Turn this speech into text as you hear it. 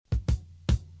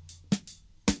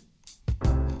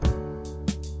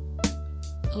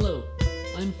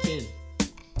I'm Finn.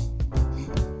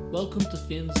 Welcome to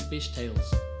Finn's Fish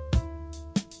Tales.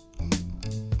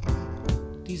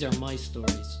 These are my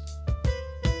stories.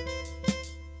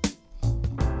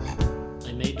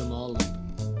 I made them all up.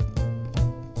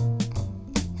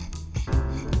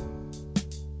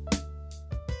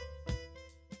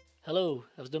 Hello,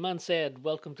 as the man said,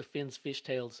 welcome to Finn's Fish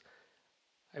Tales.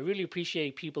 I really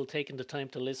appreciate people taking the time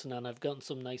to listen, and I've gotten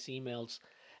some nice emails.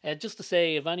 Just to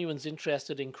say, if anyone's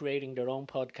interested in creating their own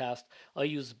podcast, I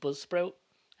use Buzzsprout,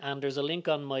 and there's a link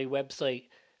on my website,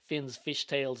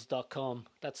 finsfishtales.com.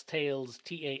 That's Tales,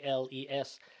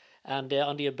 Tales. And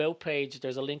on the About page,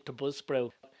 there's a link to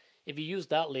Buzzsprout. If you use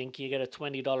that link, you get a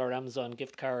 $20 Amazon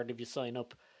gift card if you sign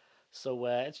up. So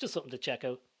it's just something to check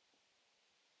out.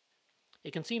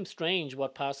 It can seem strange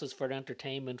what passes for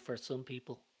entertainment for some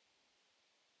people.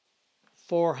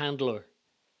 Four-handler.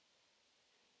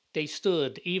 They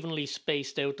stood evenly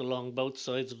spaced out along both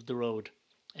sides of the road.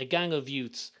 A gang of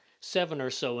youths, 7 or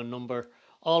so in number,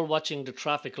 all watching the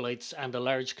traffic lights and a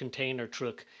large container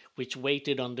truck which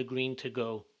waited on the green to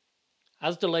go.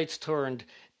 As the lights turned,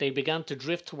 they began to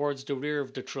drift towards the rear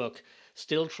of the truck,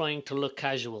 still trying to look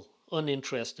casual,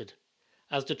 uninterested.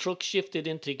 As the truck shifted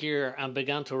into gear and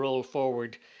began to roll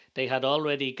forward, they had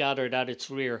already gathered at its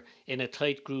rear in a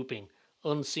tight grouping,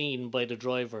 unseen by the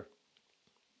driver.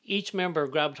 Each member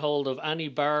grabbed hold of any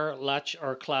bar, latch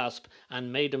or clasp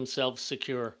and made themselves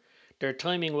secure. Their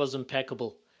timing was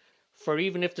impeccable, for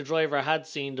even if the driver had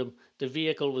seen them, the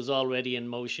vehicle was already in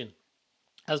motion.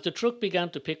 As the truck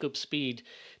began to pick up speed,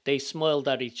 they smiled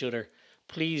at each other,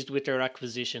 pleased with their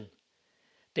acquisition.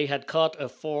 They had caught a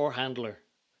four-handler,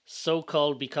 so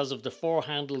called because of the 4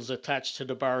 handles attached to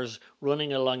the bars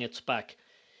running along its back.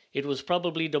 It was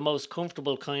probably the most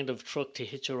comfortable kind of truck to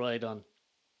hitch a ride on.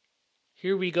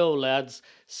 "Here we go, lads,"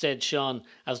 said Sean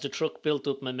as the truck built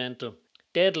up momentum.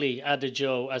 "Deadly," added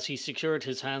Joe as he secured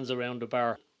his hands around the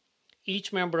bar.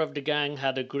 Each member of the gang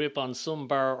had a grip on some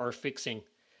bar or fixing.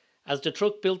 As the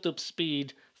truck built up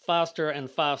speed, faster and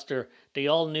faster, they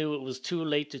all knew it was too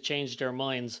late to change their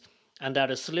minds, and that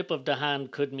a slip of the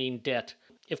hand could mean death.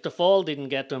 If the fall didn't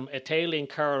get them, a tailing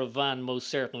car or van most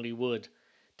certainly would.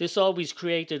 This always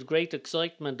created great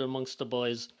excitement amongst the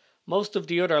boys. Most of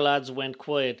the other lads went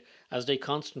quiet as they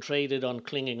concentrated on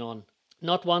clinging on,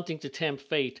 not wanting to tempt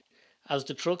fate, as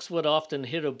the trucks would often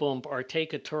hit a bump or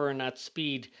take a turn at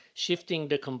speed, shifting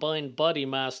the combined body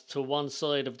mass to one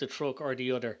side of the truck or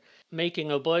the other,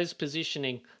 making a boy's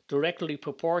positioning directly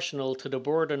proportional to the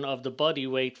burden of the body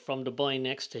weight from the boy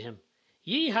next to him.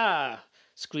 "Yee-haw!"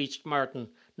 screeched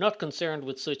Martin, not concerned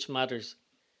with such matters.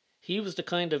 He was the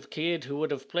kind of kid who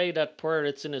would have played at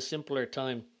pirates in a simpler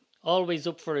time, always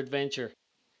up for adventure.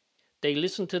 They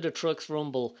listened to the truck's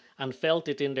rumble and felt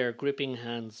it in their gripping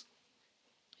hands.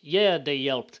 "Yeah," they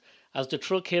yelped, as the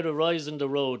truck hit a rise in the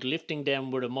road, lifting them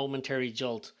with a momentary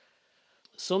jolt.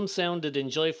 Some sounded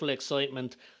in joyful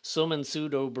excitement, some in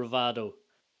pseudo-bravado.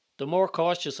 The more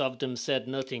cautious of them said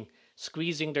nothing,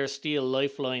 squeezing their steel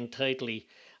lifeline tightly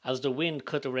as the wind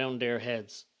cut around their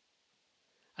heads.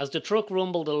 As the truck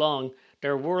rumbled along,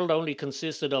 their world only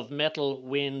consisted of metal,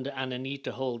 wind, and a need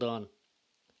to hold on.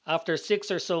 After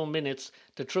 6 or so minutes,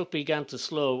 the truck began to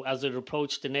slow as it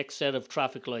approached the next set of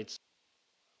traffic lights.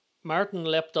 Martin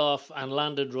leapt off and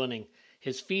landed running.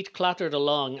 His feet clattered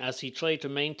along as he tried to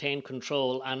maintain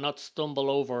control and not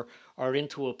stumble over or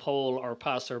into a pole or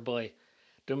passer-by.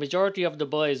 The majority of the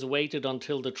boys waited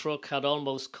until the truck had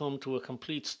almost come to a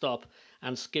complete stop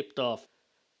and skipped off.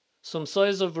 Some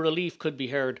sighs of relief could be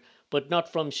heard, but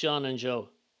not from Sean and Joe.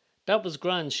 "That was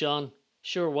grand, Sean."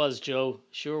 "Sure was, Joe,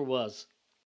 sure was."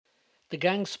 The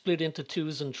gang split into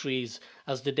 2s and 3s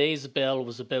as the day's bell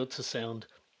was about to sound.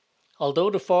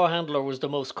 Although the four-handler was the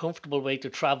most comfortable way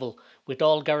to travel, with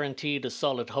all guaranteed a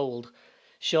solid hold,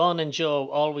 Sean and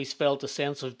Joe always felt a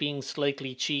sense of being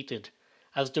slightly cheated,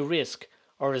 as the risk,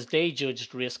 or as they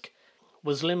judged risk,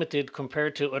 was limited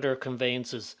compared to other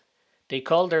conveyances. They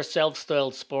called their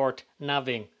self-styled sport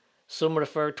navving. Some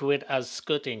referred to it as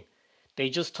scutting. They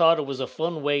just thought it was a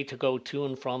fun way to go to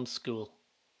and from school.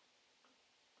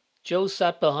 Joe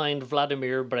sat behind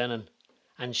Vladimir Brennan,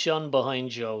 and Sean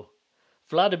behind Joe.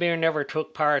 Vladimir never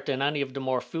took part in any of the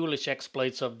more foolish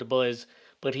exploits of the boys,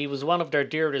 but he was one of their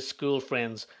dearest school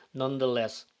friends,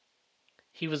 nonetheless.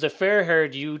 He was a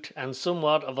fair-haired youth and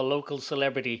somewhat of a local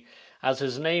celebrity, as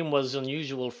his name was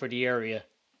unusual for the area.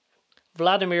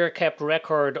 Vladimir kept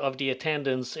record of the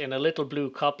attendance in a little blue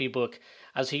copybook,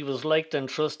 as he was liked and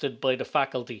trusted by the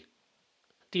faculty.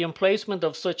 The emplacement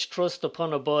of such trust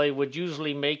upon a boy would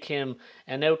usually make him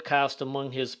an outcast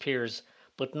among his peers,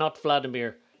 but not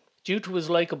Vladimir. Due to his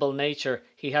likeable nature,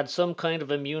 he had some kind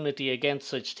of immunity against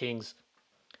such things.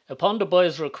 Upon the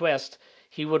boy's request,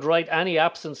 he would write any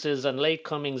absences and late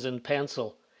comings in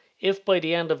pencil. If by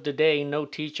the end of the day no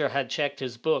teacher had checked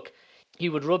his book, he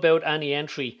would rub out any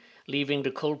entry, leaving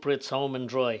the culprits home and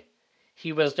dry.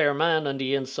 He was their man on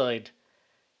the inside.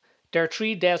 Their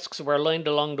 3 desks were lined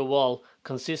along the wall,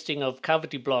 consisting of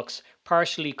cavity blocks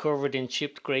partially covered in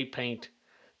chipped grey paint.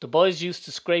 The boys used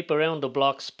to scrape around the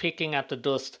blocks, picking at the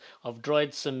dust of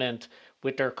dried cement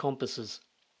with their compasses.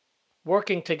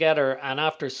 Working together, and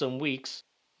after some weeks,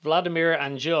 Vladimir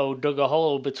and Joe dug a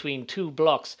hole between 2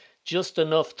 blocks, just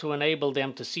enough to enable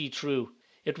them to see through.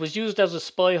 It was used as a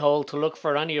spy hole to look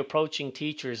for any approaching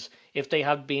teachers if they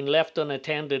had been left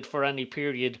unattended for any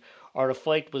period or a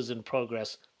fight was in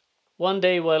progress. One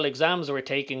day, while exams were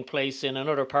taking place in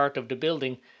another part of the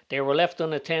building, they were left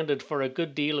unattended for a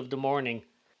good deal of the morning.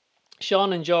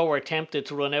 Sean and Joe were tempted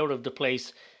to run out of the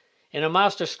place. In a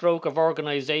masterstroke of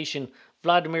organisation,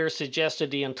 Vladimir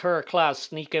suggested the entire class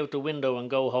sneak out the window and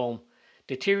go home.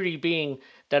 The theory being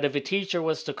that if a teacher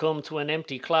was to come to an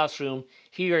empty classroom,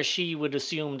 he or she would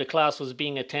assume the class was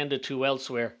being attended to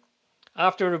elsewhere.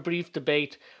 After a brief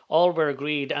debate, all were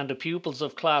agreed, and the pupils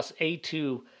of Class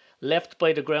A2 left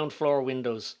by the ground floor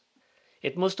windows.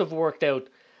 It must have worked out,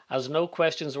 as no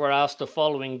questions were asked the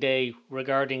following day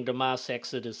regarding the mass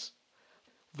exodus.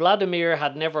 Vladimir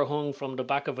had never hung from the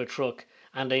back of a truck,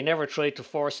 and they never tried to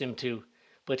force him to,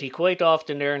 but he quite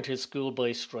often earned his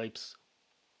schoolboy stripes.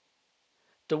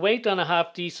 The wait on a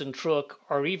half-decent truck,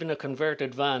 or even a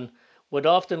converted van, would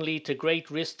often lead to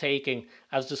great risk-taking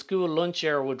as the school lunch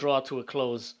hour would draw to a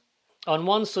close. On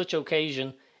one such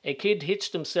occasion, a kid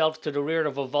hitched himself to the rear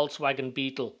of a Volkswagen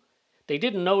Beetle. They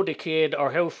didn't know the kid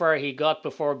or how far he got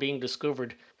before being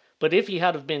discovered, but if he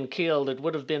had have been killed, it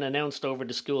would have been announced over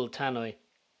the school tannoy.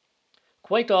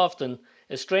 Quite often,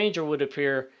 a stranger would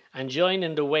appear and join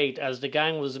in the wait, as the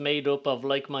gang was made up of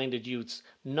like-minded youths,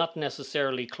 not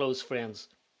necessarily close friends.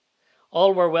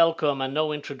 All were welcome and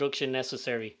no introduction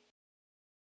necessary.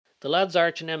 The lads'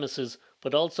 arch nemesis,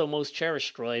 but also most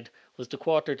cherished ride, was the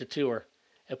quarter to tour,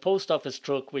 a post office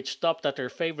truck which stopped at their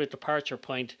favourite departure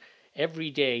point every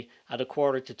day at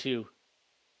 1:45.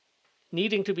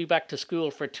 Needing to be back to school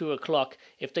for 2 o'clock,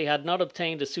 if they had not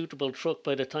obtained a suitable truck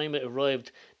by the time it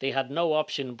arrived, they had no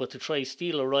option but to try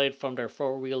steal a ride from their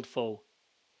four-wheeled foe.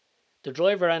 The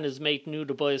driver and his mate knew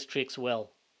the boys' tricks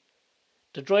well.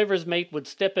 The driver's mate would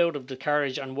step out of the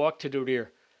carriage and walk to the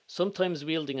rear, sometimes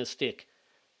wielding a stick.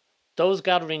 Those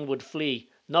gathering would flee,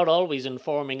 not always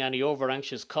informing any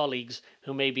over-anxious colleagues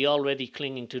who may be already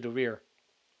clinging to the rear.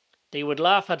 They would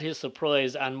laugh at his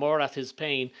surprise and more at his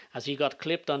pain as he got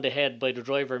clipped on the head by the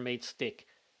driver mate's stick,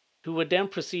 who would then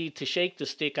proceed to shake the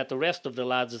stick at the rest of the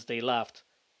lads as they laughed.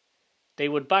 They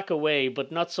would back away,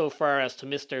 but not so far as to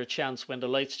miss their chance when the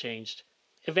lights changed.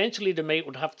 Eventually the mate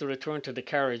would have to return to the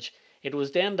carriage. It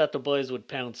was then that the boys would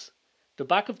pounce. The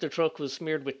back of the truck was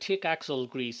smeared with thick axle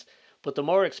grease, but the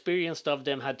more experienced of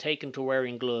them had taken to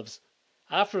wearing gloves.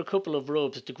 After a couple of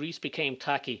rubs, the grease became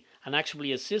tacky and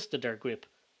actually assisted their grip.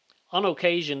 On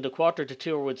occasion, the quarter to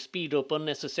tour would speed up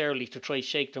unnecessarily to try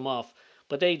shake them off,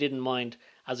 but they didn't mind,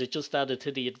 as it just added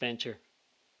to the adventure.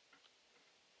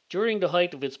 During the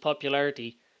height of its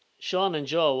popularity, Sean and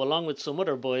Joe, along with some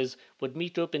other boys, would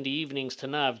meet up in the evenings to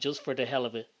nav just for the hell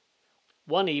of it.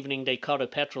 One evening they caught a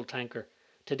petrol tanker.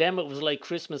 To them it was like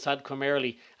Christmas had come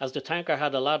early, as the tanker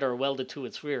had a ladder welded to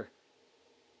its rear.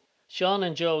 Sean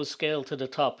and Joe scaled to the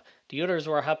top. The others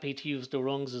were happy to use the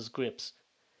rungs as grips.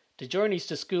 The journeys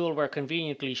to school were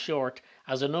conveniently short,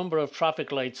 as a number of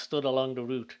traffic lights stood along the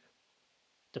route.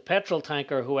 The petrol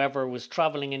tanker, however, was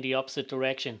travelling in the opposite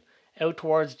direction, out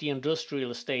towards the industrial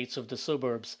estates of the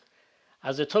suburbs.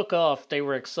 As it took off, they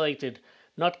were excited,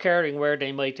 not caring where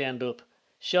they might end up.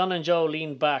 Sean and Joe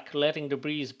leaned back, letting the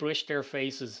breeze brush their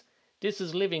faces. "This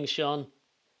is living, Sean."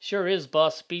 "Sure is,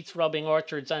 boss. Beats robbing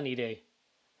orchards any day."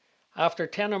 After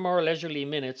 10 or more leisurely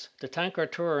minutes, the tanker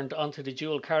turned onto the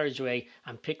dual carriageway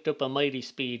and picked up a mighty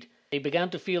speed. They began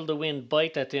to feel the wind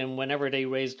bite at them whenever they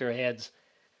raised their heads.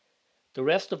 The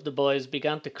rest of the boys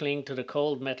began to cling to the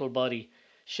cold metal body.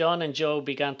 Sean and Joe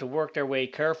began to work their way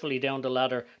carefully down the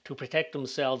ladder to protect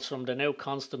themselves from the now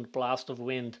constant blast of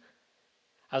wind.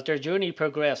 As their journey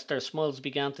progressed, their smiles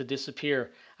began to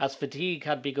disappear, as fatigue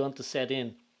had begun to set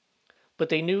in. But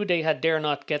they knew they had dare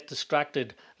not get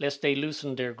distracted, lest they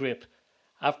loosened their grip.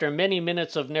 After many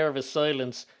minutes of nervous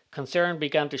silence, concern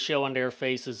began to show on their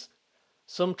faces.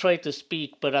 Some tried to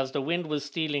speak, but as the wind was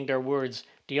stealing their words,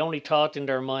 the only thought in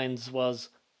their minds was,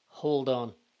 "Hold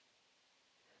on."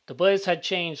 The boys had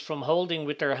changed from holding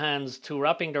with their hands to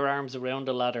wrapping their arms around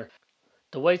the ladder.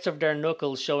 the whites of their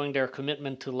knuckles showing their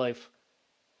commitment to life.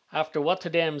 After what to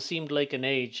them seemed like an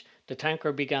age, the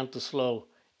tanker began to slow.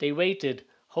 They waited,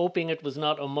 hoping it was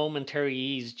not a momentary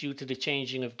ease due to the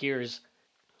changing of gears.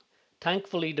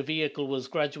 Thankfully, the vehicle was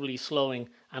gradually slowing,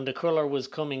 and the colour was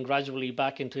coming gradually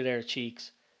back into their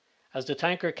cheeks. As the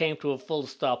tanker came to a full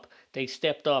stop, they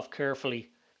stepped off carefully.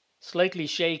 Slightly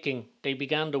shaking, they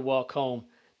began to walk home,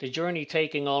 the journey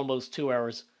taking almost 2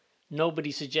 hours.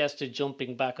 Nobody suggested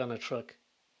jumping back on a truck.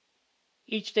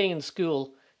 Each day in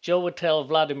school, Joe would tell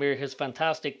Vladimir his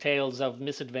fantastic tales of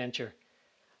misadventure.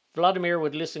 Vladimir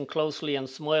would listen closely and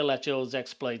smile at Joe's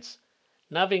exploits.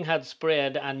 Nabbing had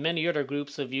spread, and many other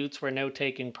groups of youths were now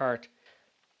taking part.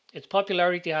 Its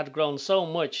popularity had grown so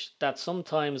much that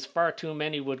sometimes far too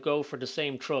many would go for the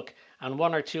same truck, and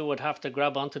one or two would have to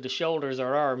grab onto the shoulders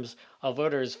or arms of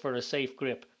others for a safe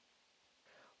grip.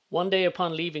 One day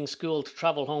upon leaving school to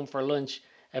travel home for lunch,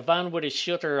 a van with a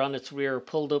shutter on its rear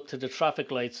pulled up to the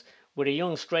traffic lights with a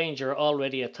young stranger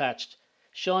already attached.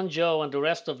 Sean, Joe and the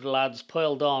rest of the lads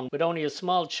piled on with only a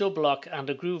small chub lock and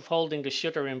a groove holding the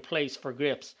shutter in place for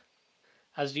grips.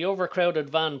 As the overcrowded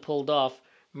van pulled off,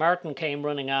 Martin came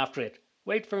running after it.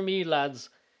 "Wait for me, lads."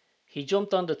 He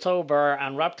jumped on the tow bar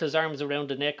and wrapped his arms around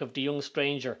the neck of the young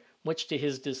stranger, much to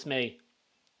his dismay.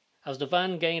 As the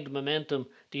van gained momentum,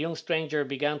 the young stranger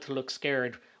began to look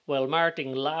scared, while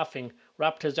Martin, laughing,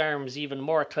 wrapped his arms even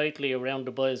more tightly around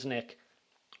the boy's neck.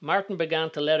 Martin began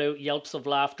to let out yelps of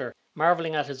laughter,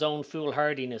 marvelling at his own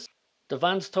foolhardiness. The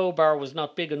van's tow bar was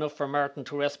not big enough for Martin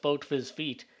to rest both of his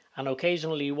feet, and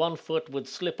occasionally one foot would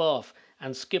slip off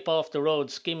and skip off the road,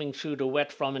 skimming through the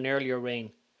wet from an earlier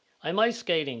rain. "I'm ice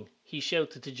skating," he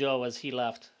shouted to Joe as he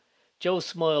laughed. Joe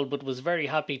smiled, but was very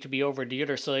happy to be over the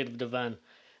other side of the van.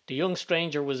 The young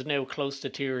stranger was now close to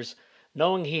tears,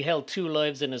 knowing he held two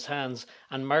lives in his hands,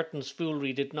 and Martin's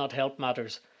foolery did not help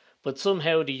matters. But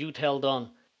somehow the youth held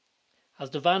on. As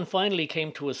the van finally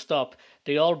came to a stop,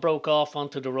 they all broke off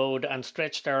onto the road and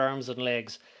stretched their arms and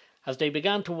legs. As they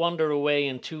began to wander away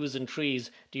in twos and threes,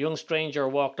 the young stranger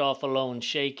walked off alone,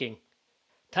 shaking.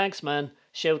 "Thanks, man,"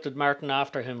 shouted Martin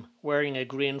after him, wearing a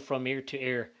grin from ear to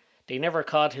ear. They never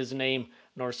caught his name,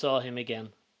 nor saw him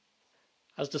again.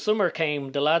 As the summer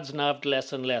came, the lads nabbed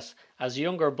less and less, as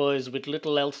younger boys with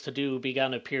little else to do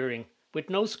began appearing.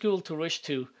 With no school to rush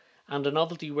to, and a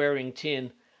novelty wearing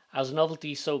thin, as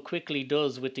novelty so quickly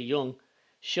does with the young,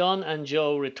 Sean and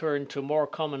Joe returned to more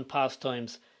common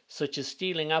pastimes, such as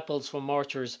stealing apples from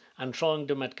orchards and throwing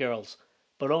them at girls,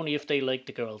 but only if they liked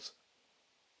the girls.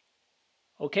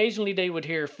 Occasionally they would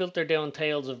hear filter down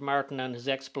tales of Martin and his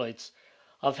exploits,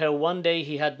 of how one day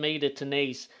he had made it to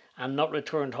Naas and not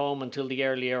returned home until the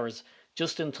early hours,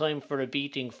 just in time for a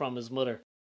beating from his mother.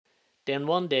 Then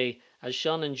one day, as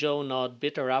Sean and Joe gnawed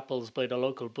bitter apples by the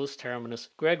local bus terminus,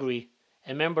 Gregory,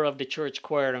 a member of the church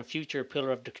choir and future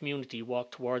pillar of the community,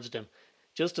 walked towards them,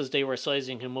 just as they were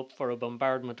sizing him up for a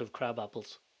bombardment of crab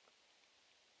apples.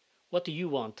 "What do you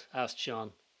want?" asked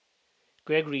Sean.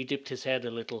 Gregory dipped his head a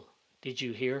little. "Did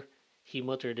you hear?" he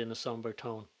muttered in a sombre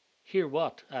tone. "Hear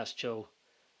what?" asked Joe.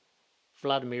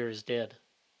 "Vladimir is dead."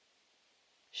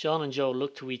 Sean and Joe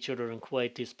looked to each other in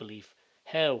quiet disbelief.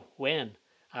 "How? When?"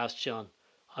 asked Sean.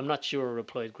 "I'm not sure,"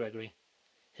 replied Gregory.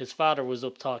 "His father was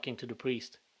up talking to the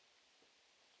priest."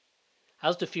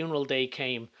 As the funeral day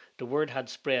came, the word had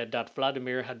spread that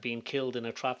Vladimir had been killed in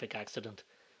a traffic accident,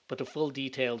 but the full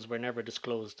details were never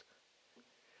disclosed.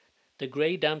 The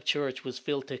grey damp church was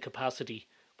filled to capacity,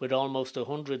 with almost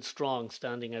 100 strong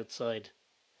standing outside.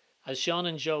 As Sean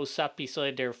and Joe sat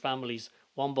beside their families,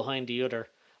 one behind the other,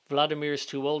 Vladimir's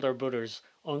two older brothers,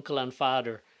 uncle and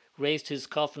father, raised his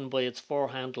coffin by its four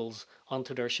handles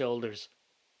onto their shoulders.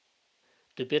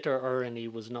 The bitter irony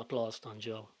was not lost on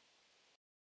Joe.